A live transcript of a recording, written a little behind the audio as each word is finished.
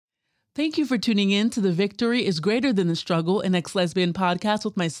Thank you for tuning in to the Victory is Greater Than the Struggle, an ex-lesbian podcast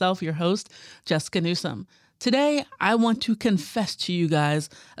with myself, your host, Jessica Newsom. Today, I want to confess to you guys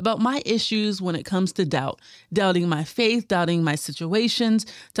about my issues when it comes to doubt, doubting my faith, doubting my situations,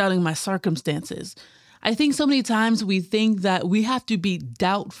 doubting my circumstances. I think so many times we think that we have to be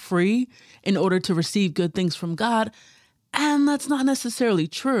doubt-free in order to receive good things from God. And that's not necessarily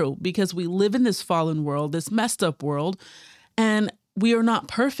true because we live in this fallen world, this messed up world, and we are not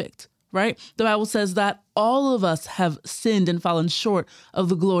perfect. Right? The Bible says that all of us have sinned and fallen short of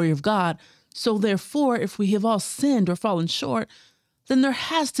the glory of God. So therefore, if we have all sinned or fallen short, then there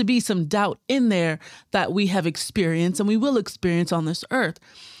has to be some doubt in there that we have experienced and we will experience on this earth.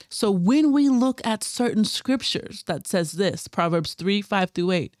 So when we look at certain scriptures that says this, Proverbs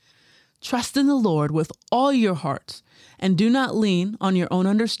 3:5-8, trust in the Lord with all your heart and do not lean on your own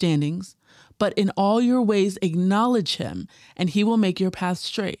understandings, but in all your ways acknowledge him and he will make your path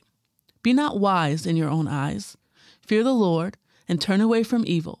straight. Be not wise in your own eyes. Fear the Lord and turn away from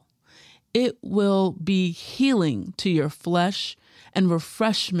evil. It will be healing to your flesh and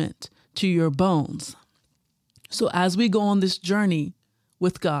refreshment to your bones. So as we go on this journey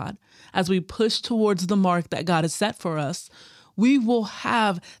with God, as we push towards the mark that God has set for us, we will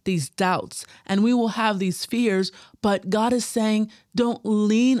have these doubts and we will have these fears, but God is saying, don't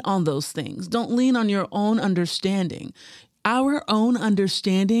lean on those things. Don't lean on your own understanding. Our own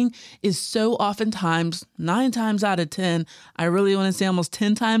understanding is so oftentimes, 9 times out of 10, I really want to say almost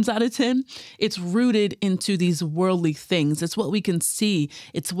 10 times out of 10, it's rooted into these worldly things. It's what we can see.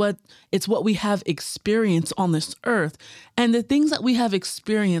 It's what we have experienced on this earth. And the things that we have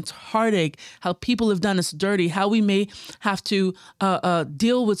experienced, heartache, how people have done us dirty, how we may have to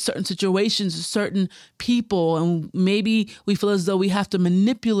deal with certain situations, certain people, and maybe we feel as though we have to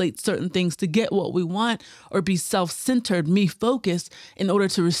manipulate certain things to get what we want or be self-centered, me-focused in order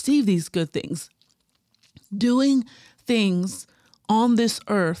to receive these good things. Doing things on this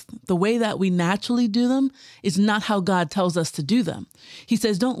earth, the way that we naturally do them, is not how God tells us to do them. He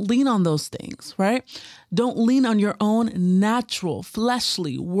says, don't lean on those things, right? Don't lean on your own natural,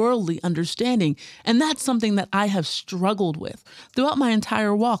 fleshly, worldly understanding. And that's something that I have struggled with throughout my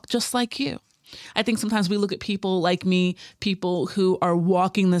entire walk, just like you. I think sometimes we look at people like me, people who are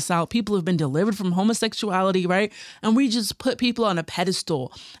walking this out, people who have been delivered from homosexuality, right? And we just put people on a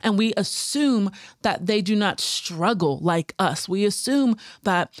pedestal and we assume that they do not struggle like us. We assume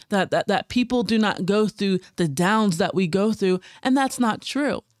that people do not go through the downs that we go through, and that's not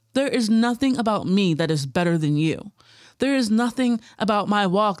true. There is nothing about me that is better than you. There is nothing about my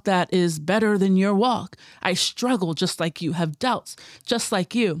walk that is better than your walk. I struggle just like you, have doubts just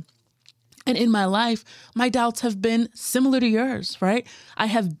like you. And in my life, my doubts have been similar to yours, right? I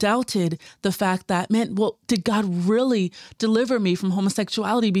have doubted the fact that, did God really deliver me from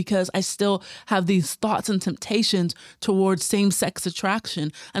homosexuality? Because I still have these thoughts and temptations towards same-sex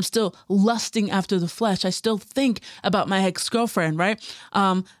attraction. I'm still lusting after the flesh. I still think about my ex-girlfriend, right?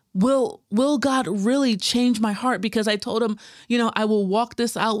 Will God really change my heart? Because I told him, I will walk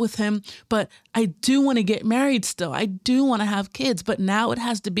this out with him, but I do want to get married still. I do want to have kids, but now it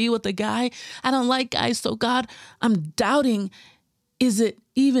has to be with a guy. I don't like guys. So God, I'm doubting, is it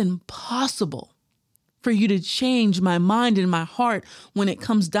even possible for you to change my mind and my heart when it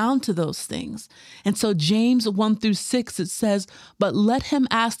comes down to those things? And so James 1-6, it says, but let him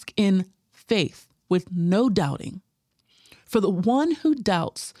ask in faith with no doubting. For the one who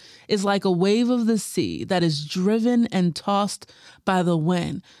doubts is like a wave of the sea that is driven and tossed by the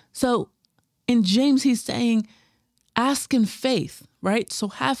wind. So in James, he's saying, ask in faith, right? So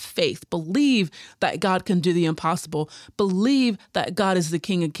have faith, believe that God can do the impossible, believe that God is the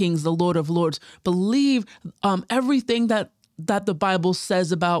King of Kings, the Lord of Lords, believe everything that the Bible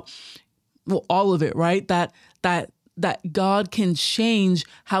says about, all of it, right? That God can change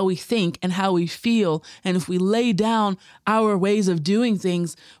how we think and how we feel. And if we lay down our ways of doing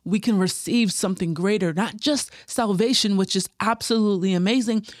things, we can receive something greater, not just salvation, which is absolutely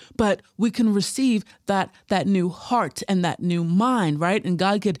amazing, but we can receive that new heart and that new mind, right? And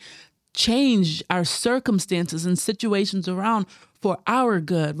God could change our circumstances and situations around for our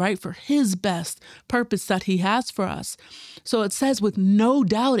good, right? For his best purpose that he has for us. So it says with no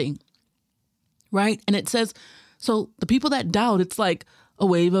doubting, right? And it says, so the people that doubt, it's like a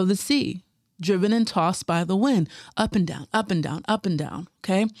wave of the sea, driven and tossed by the wind, up and down, up and down, up and down,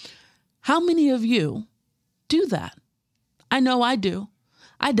 okay? How many of you do that? I know I do.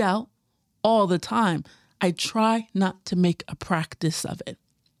 I doubt all the time. I try not to make a practice of it,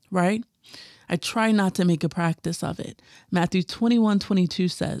 right? I try not to make a practice of it. Matthew 21:22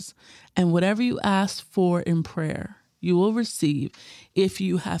 says, and whatever you ask for in prayer, you will receive if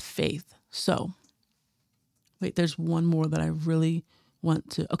you have faith. So, wait, there's one more that I really want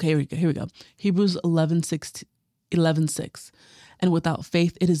to. Okay, here we go. Hebrews 11:6. And without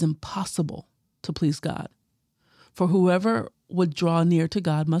faith, it is impossible to please God. For whoever would draw near to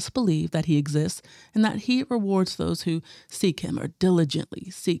God must believe that he exists and that he rewards those who seek him or diligently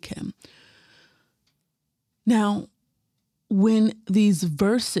seek him. Now, when these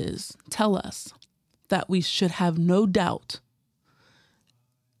verses tell us that we should have no doubt,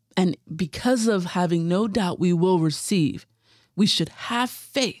 and because of having no doubt, we will receive, we should have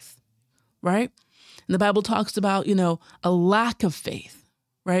faith, right? And the Bible talks about, a lack of faith.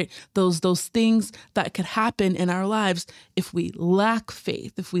 Right? Those things that could happen in our lives if we lack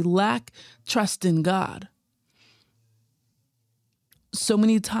faith, if we lack trust in God. So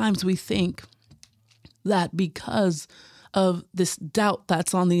many times we think that because of this doubt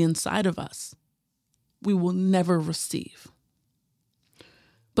that's on the inside of us, we will never receive.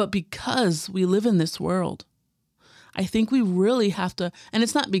 But because we live in this world, I think we really have to, and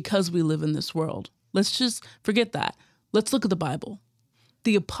it's not because we live in this world. Let's just forget that. Let's look at the Bible.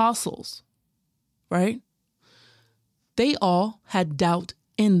 The apostles, right? They all had doubt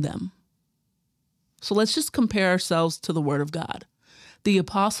in them. So let's just compare ourselves to the Word of God. The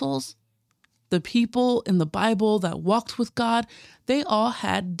apostles, the people in the Bible that walked with God, they all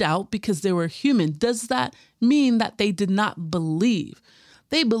had doubt because they were human. Does that mean that they did not believe?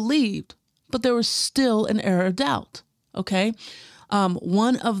 They believed, but there was still an air of doubt, okay?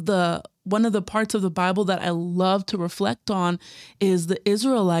 One of the parts of the Bible that I love to reflect on is the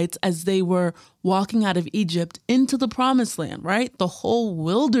Israelites as they were walking out of Egypt into the promised land, right? The whole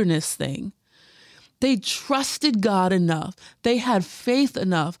wilderness thing. They trusted God enough. They had faith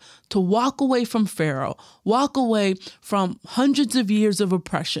enough to walk away from Pharaoh, walk away from hundreds of years of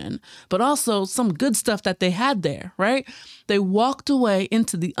oppression, but also some good stuff that they had there, right? They walked away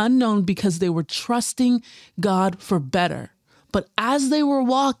into the unknown because they were trusting God for better. But as they were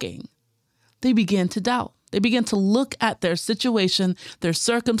walking, they began to doubt. They began to look at their situation, their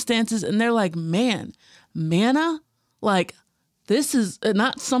circumstances, and they're like, man, manna? Like, this is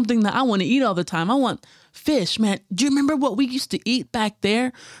not something that I want to eat all the time. I want fish, man. Do you remember what we used to eat back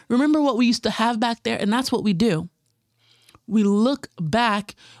there? Remember what we used to have back there? And that's what we do. We look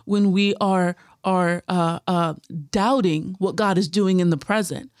back when we are doubting what God is doing in the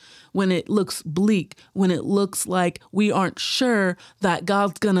present, when it looks bleak, when it looks like we aren't sure that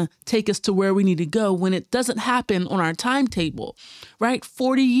God's going to take us to where we need to go, when it doesn't happen on our timetable, right?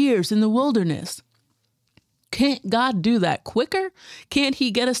 40 years in the wilderness. Can't God do that quicker? Can't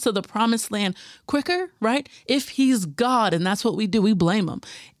he get us to the promised land quicker, right? If he's God, and that's what we do, we blame him.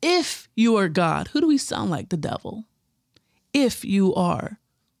 If you are God, who do we sound like? The devil. If you are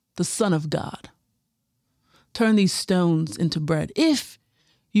the Son of God, turn these stones into bread. If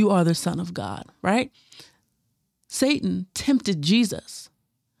you are the Son of God, right? Satan tempted Jesus,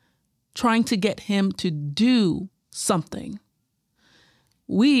 trying to get him to do something.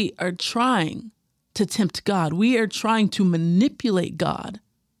 We are trying to tempt God. We are trying to manipulate God.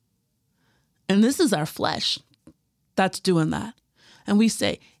 And this is our flesh that's doing that. And we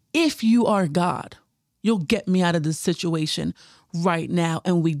say, if you are God, you'll get me out of this situation right now.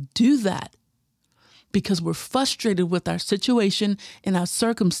 And we do that because we're frustrated with our situation and our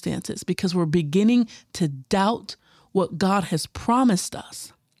circumstances, because we're beginning to doubt what God has promised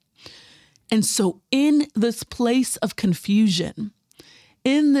us. And so in this place of confusion,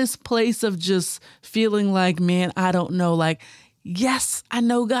 in this place of just feeling like, man, I don't know, like, yes, I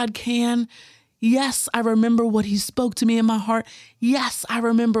know God can. Yes, I remember what he spoke to me in my heart. Yes, I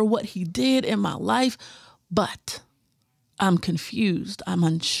remember what he did in my life, but I'm confused. I'm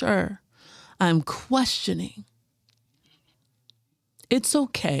unsure. I'm questioning. It's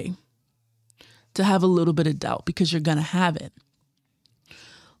okay to have a little bit of doubt because you're going to have it.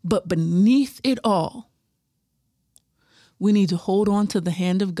 But beneath it all, we need to hold on to the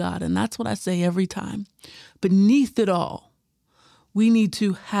hand of God. And that's what I say every time. Beneath it all, we need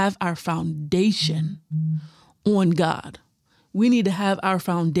to have our foundation on God. We need to have our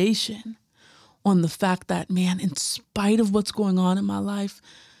foundation on the fact that, man, in spite of what's going on in my life,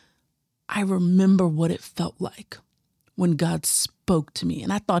 I remember what it felt like when God spoke to me.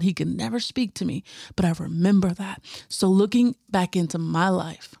 And I thought he could never speak to me, but I remember that. So looking back into my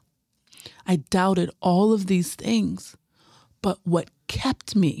life, I doubted all of these things. But what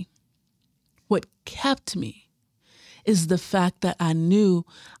kept me is the fact that I knew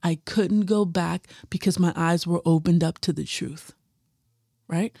I couldn't go back because my eyes were opened up to the truth,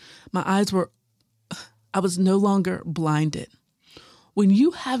 right? I was no longer blinded. When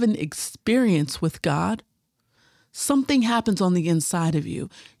you have an experience with God, something happens on the inside of you,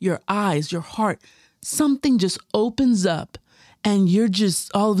 your eyes, your heart, something just opens up and you're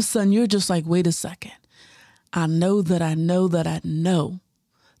just, all of a sudden, you're just like, wait a second. I know that I know that I know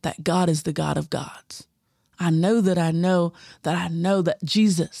that God is the God of gods. I know that I know that I know that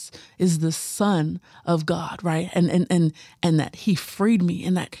Jesus is the Son of God, right? And that he freed me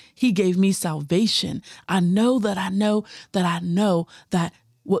and that he gave me salvation. I know that I know that I know that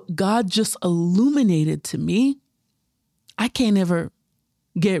what God just illuminated to me, I can't ever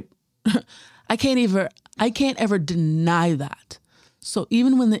deny that. So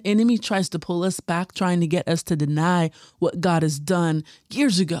even when the enemy tries to pull us back, trying to get us to deny what God has done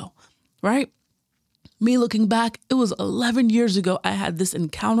years ago, right? Me looking back, it was 11 years ago, I had this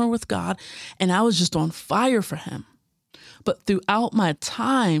encounter with God and I was just on fire for him. But throughout my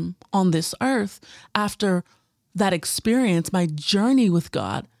time on this earth, after that experience, my journey with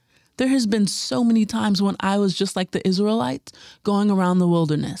God, there has been so many times when I was just like the Israelites going around the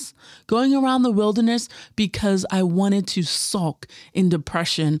wilderness because I wanted to sulk in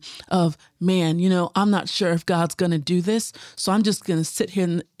depression of, man, I'm not sure if God's going to do this. So I'm just going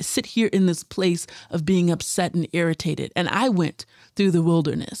to sit here in this place of being upset and irritated. And I went through the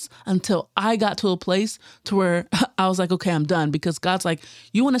wilderness until I got to a place to where I was like, okay, I'm done, because God's like,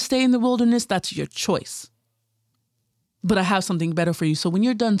 you want to stay in the wilderness? That's your choice. But I have something better for you. So when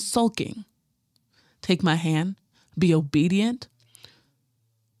you're done sulking, take my hand, be obedient,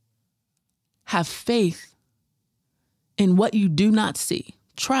 have faith in what you do not see,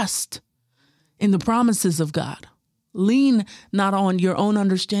 trust in the promises of God. Lean not on your own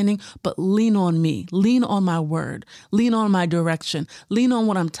understanding, but lean on me, lean on my word, lean on my direction, lean on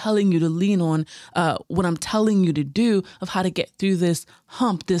what I'm telling you to lean on, what I'm telling you to do of how to get through this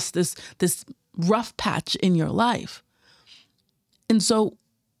hump, this rough patch in your life. And so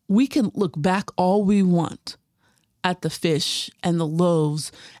we can look back all we want at the fish and the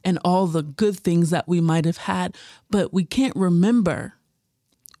loaves and all the good things that we might have had, but we can't forget,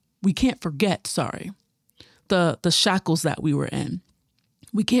 the shackles that we were in.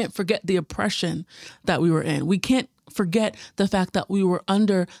 We can't forget the oppression that we were in. We can't forget the fact that we were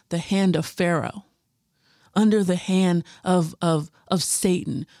under the hand of Pharaoh, under the hand of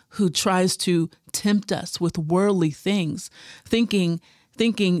Satan, who tries to tempt us with worldly things, thinking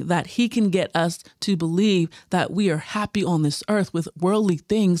that he can get us to believe that we are happy on this earth with worldly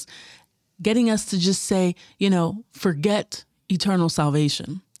things, getting us to just say, forget eternal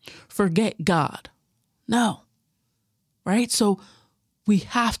salvation, forget God. No, right? So we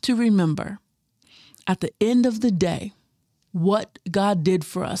have to remember at the end of the day what God did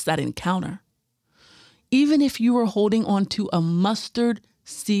for us, that encounter. Even if you are holding on to a mustard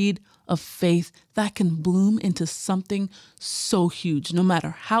seed of faith, that can bloom into something so huge. No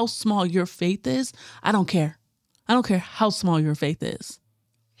matter how small your faith is, I don't care. I don't care how small your faith is.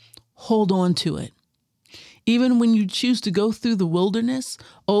 Hold on to it. Even when you choose to go through the wilderness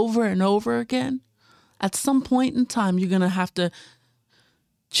over and over again, at some point in time, you're going to have to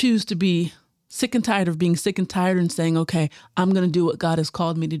choose to be sick and tired of being sick and tired and saying, okay, I'm going to do what God has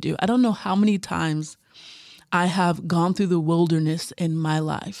called me to do. I don't know how many times I have gone through the wilderness in my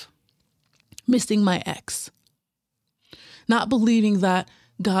life, missing my ex, not believing that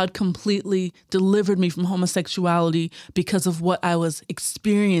God completely delivered me from homosexuality because of what I was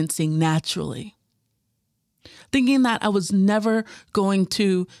experiencing naturally, thinking that I was never going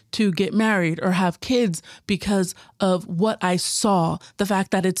to get married or have kids because of what I saw, the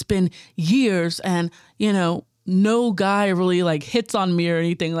fact that it's been years and, no guy really hits on me or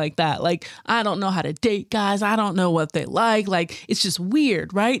anything like that. I don't know how to date guys. I don't know what they like. It's just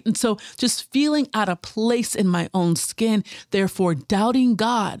weird, right? And so just feeling out of place in my own skin, therefore doubting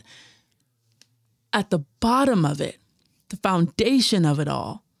God. At the bottom of it, the foundation of it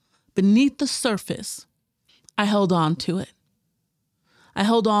all, beneath the surface, I held on to it. I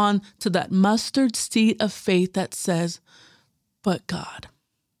held on to that mustard seed of faith that says, but God,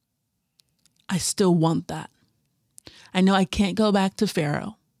 I still want that. I know I can't go back to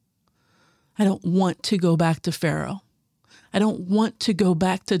Pharaoh. I don't want to go back to Pharaoh. I don't want to go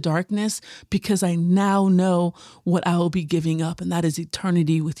back to darkness because I now know what I will be giving up, and that is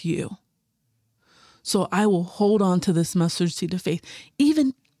eternity with you. So I will hold on to this mustard seed of faith.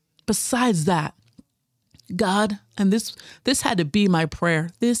 Even besides that, God, and this had to be my prayer.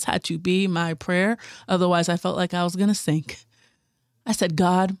 This had to be my prayer. Otherwise, I felt like I was going to sink. I said,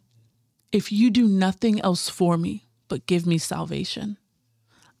 God, if you do nothing else for me but give me salvation,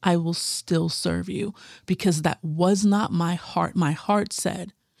 I will still serve you, because that was not my heart. My heart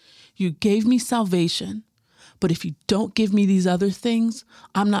said, you gave me salvation, but if you don't give me these other things,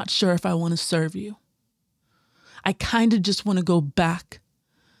 I'm not sure if I want to serve you. I kind of just want to go back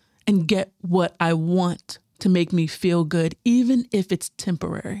and get what I want to make me feel good, even if it's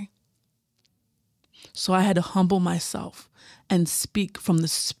temporary. So I had to humble myself and speak from the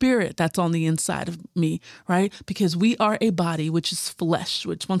spirit that's on the inside of me, right? Because we are a body, which is flesh,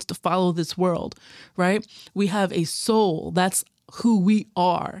 which wants to follow this world, right? We have a soul. That's who we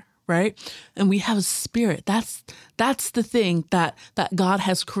are, right? And we have a spirit. That's the thing that God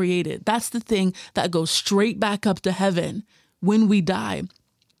has created. That's the thing that goes straight back up to heaven when we die.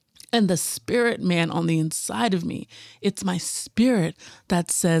 And the spirit man on the inside of me, it's my spirit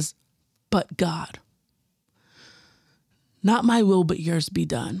that says, but God. Not my will, but yours be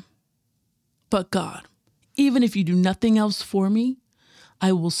done. But God, even if you do nothing else for me,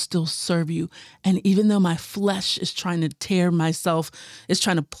 I will still serve you. And even though my flesh is trying to tear myself, is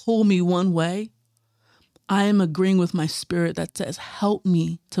trying to pull me one way, I am agreeing with my spirit that says, help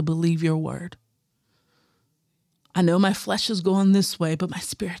me to believe your word. I know my flesh is going this way, but my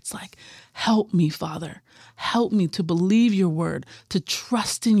spirit's like, help me, Father. Help me to believe your word, to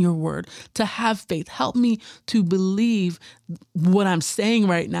trust in your word, to have faith. Help me to believe what I'm saying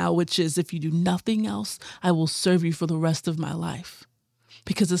right now, which is if you do nothing else, I will serve you for the rest of my life.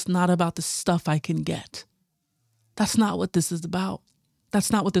 Because it's not about the stuff I can get. That's not what this is about.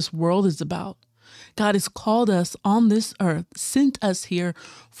 That's not what this world is about. God has called us on this earth, sent us here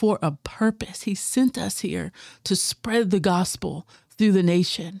for a purpose. He sent us here to spread the gospel through the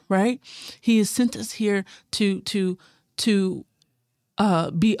nation, right? He has sent us here to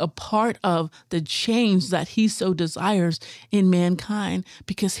be a part of the change that he so desires in mankind,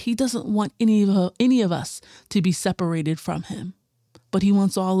 because he doesn't want any of us to be separated from him, but he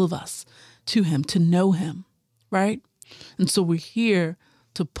wants all of us to him, to know him, right? And so we're here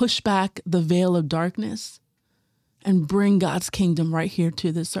to push back the veil of darkness and bring God's kingdom right here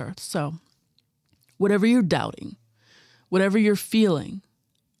to this earth. So whatever you're doubting, whatever you're feeling,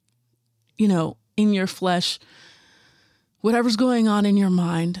 in your flesh, whatever's going on in your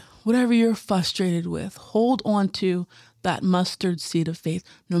mind, whatever you're frustrated with, hold on to that mustard seed of faith,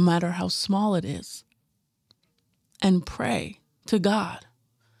 no matter how small it is, and pray to God.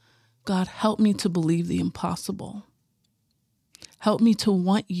 God, help me to believe the impossible. Help me to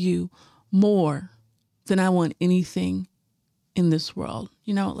want you more than I want anything in this world.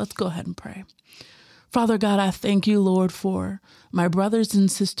 Let's go ahead and pray. Father God, I thank you, Lord, for my brothers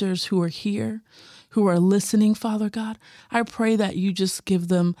and sisters who are here, who are listening, Father God. I pray that you just give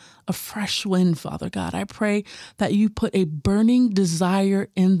them a fresh wind, Father God. I pray that you put a burning desire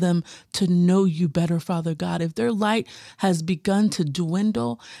in them to know you better, Father God. If their light has begun to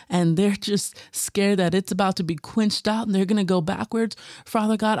dwindle and they're just scared that it's about to be quenched out and they're going to go backwards,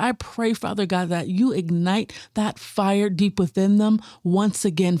 Father God, I pray, Father God, that you ignite that fire deep within them once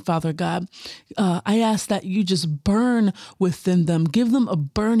again, Father God. I ask that you just burn within them. Give them a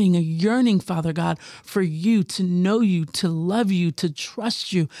burning, a yearning, Father God, for you, to know you, to love you, to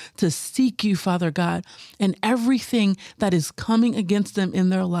trust you, to seek you, Father God, and everything that is coming against them in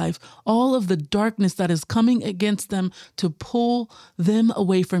their life, all of the darkness that is coming against them to pull them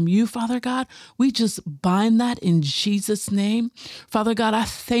away from you, Father God, we just bind that in Jesus' name. Father God, I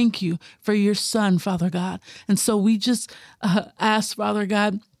thank you for your son, Father God. And so we just ask, Father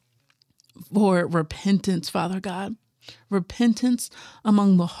God, for repentance, Father God. Repentance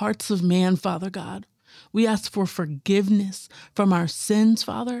among the hearts of man, Father God. We ask for forgiveness from our sins,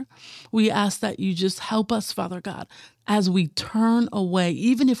 Father. We ask that you just help us, Father God, as we turn away,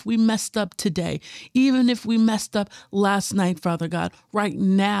 even if we messed up today, even if we messed up last night, Father God. Right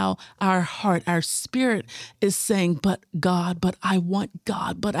now, our heart, our spirit is saying, but God, but I want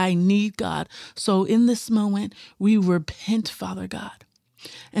God, but I need God. So in this moment, we repent, Father God.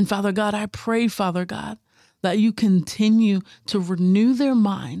 And Father God, I pray, Father God, that you continue to renew their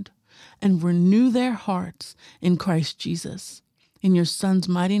mind and renew their hearts in Christ Jesus. In your son's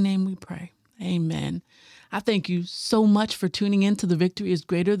mighty name we pray. Amen. I thank you so much for tuning in to The Victory is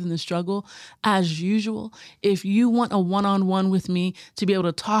Greater Than the Struggle. As usual, if you want a one-on-one with me, to be able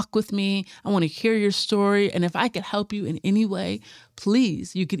to talk with me, I want to hear your story, and if I could help you in any way,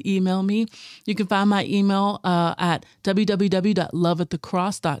 please, you could email me. You can find my email at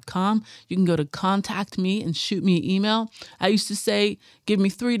www.loveatthecross.com. You can go to contact me and shoot me an email. I used to say, give me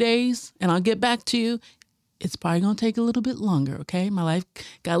 3 days and I'll get back to you. It's probably going to take a little bit longer, okay? My life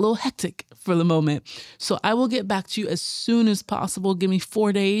got a little hectic for the moment. So I will get back to you as soon as possible. Give me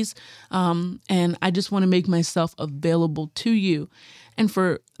 4 days. And I just want to make myself available to you. And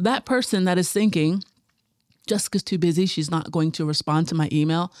for that person that is thinking, Jessica's too busy, she's not going to respond to my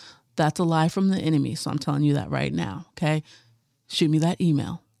email, that's a lie from the enemy. So I'm telling you that right now, okay? Shoot me that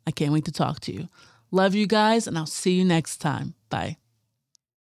email. I can't wait to talk to you. Love you guys, and I'll see you next time. Bye.